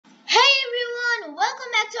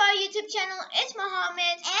Welcome back to our YouTube channel. It's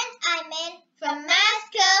Mohammed and Aymen from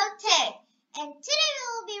MAS-CodeTech. And today we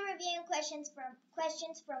will be reviewing questions from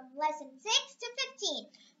lesson 6 to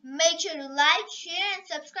 15. Make sure to like, share, and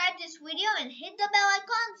subscribe this video and hit the bell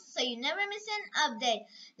icon so you never miss an update.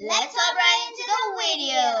 Let's hop right into the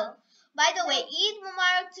video. By the way, Eid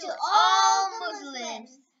Mubarak to all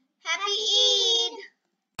Muslims. Happy Eid!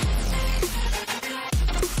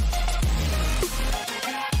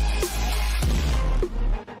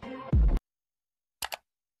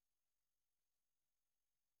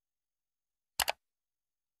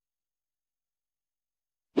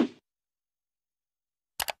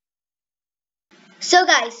 So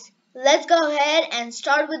guys, let's go ahead and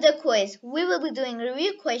start with the quiz. We will be doing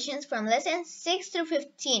review questions from lessons 6 through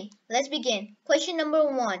 15. Let's begin. Question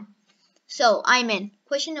number 1. So, Aymen,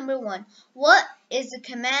 question number 1. What is the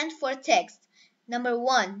command for text? Number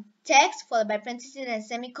 1, text followed by parentheses and a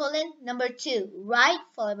semicolon. Number 2, write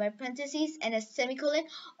followed by parentheses and a semicolon.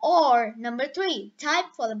 Or number 3, type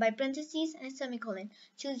followed by parentheses and a semicolon.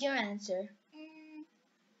 Choose your answer.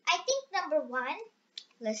 I think number 1.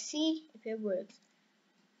 Let's see if it works.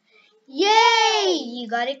 Yay! You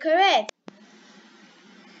got it correct.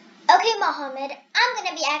 Okay, Mohammed, I'm going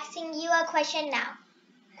to be asking you a question now.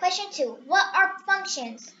 Question 2. What are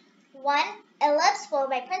functions? 1. Ellipse followed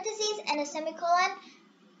by parentheses and a semicolon.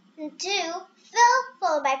 2. Fill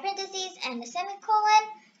followed by parentheses and a semicolon.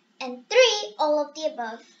 And 3. All of the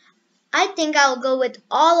above. I think I'll go with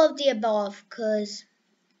all of the above because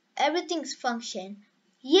everything's function.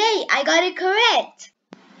 Yay! I got it correct.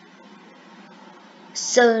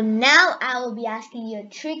 So now I will be asking you a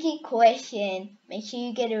tricky question. Make sure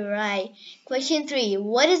you get it right. Question 3.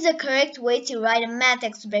 What is the correct way to write a math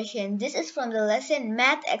expression? This is from the lesson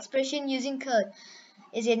Math Expression Using Code.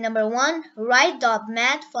 Is it number 1,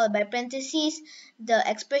 write.math followed by parentheses, the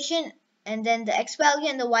expression and then the x value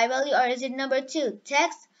and the y value? Or is it number 2,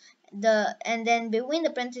 text, and then between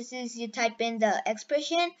the parentheses you type in the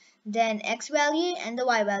expression, then x value and the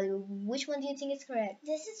y value? Which one do you think is correct?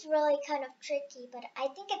 This is really kind of tricky, but I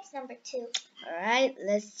think it's number 2. Alright,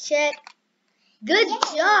 let's check. Good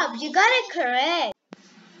job, you got it correct.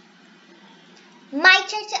 My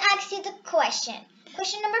turn to ask you the question.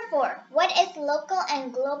 Question number 4. What is local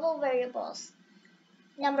and global variables?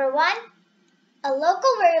 Number 1, a local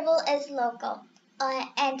variable is local,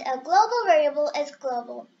 and a global variable is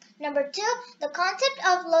global. Number 2, the concept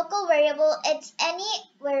of local variable, it's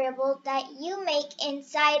any variable that you make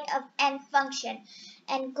inside of an function.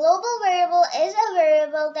 And global variable is a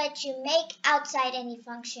variable that you make outside any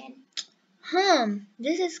function.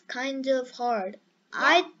 This is kind of hard. Yeah.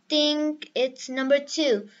 I think it's number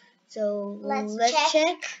 2. So let's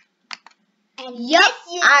check. And yep,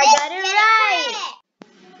 I got it right.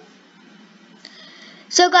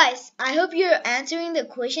 So guys, I hope you're answering the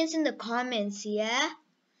questions in the comments, yeah?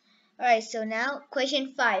 Alright, so now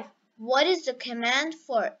question 5. What is the command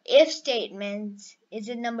for if statements? Is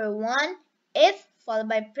it number 1, if followed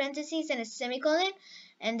by parentheses and a semicolon,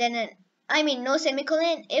 and then no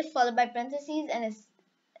semicolon, if followed by parentheses and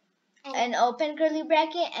an open curly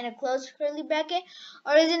bracket and a closed curly bracket?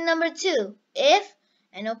 Or is it number 2, if,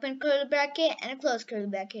 an open curly bracket and a closed curly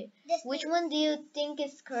bracket? Which one do you think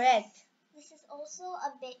is correct? This is also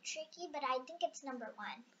a bit tricky, but I think it's number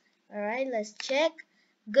 1. Alright, let's check.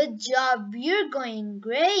 Good job, you're going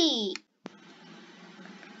great.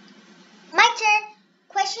 My turn.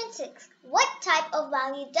 Question 6. What type of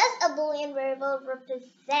value does a Boolean variable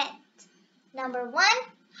represent? Number 1,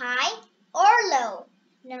 high or low.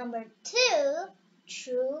 Number 2,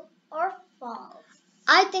 true or false.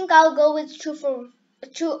 I think I'll go with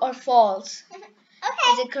true or false.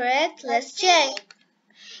 Okay. Is it correct? Let's check.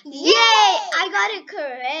 Yay! I got it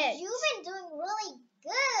correct. You've been doing really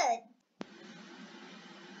good.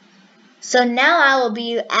 So now I will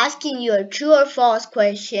be asking you a true or false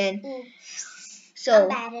question. Oops. So I'm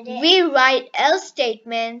bad at it. we write else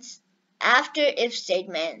statements after if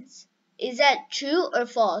statements. Is that true or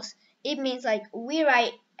false? It means like we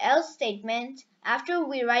write else statement after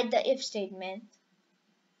we write the if statement.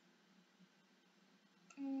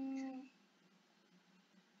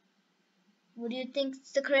 What do you think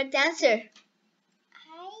is the correct answer?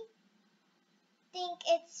 I think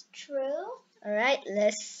it's true. Alright,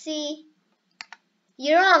 let's see.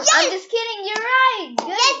 You're wrong. Yes! I'm just kidding. You're right.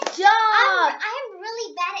 Good job. I'm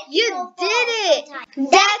really bad at You true or did false it. sometimes.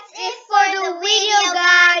 That's it for the video,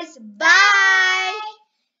 guys. Bye.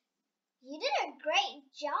 You did a great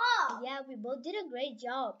job. Yeah, we both did a great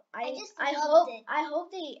job. I just loved it. I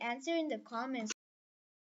hope they answer in the comments.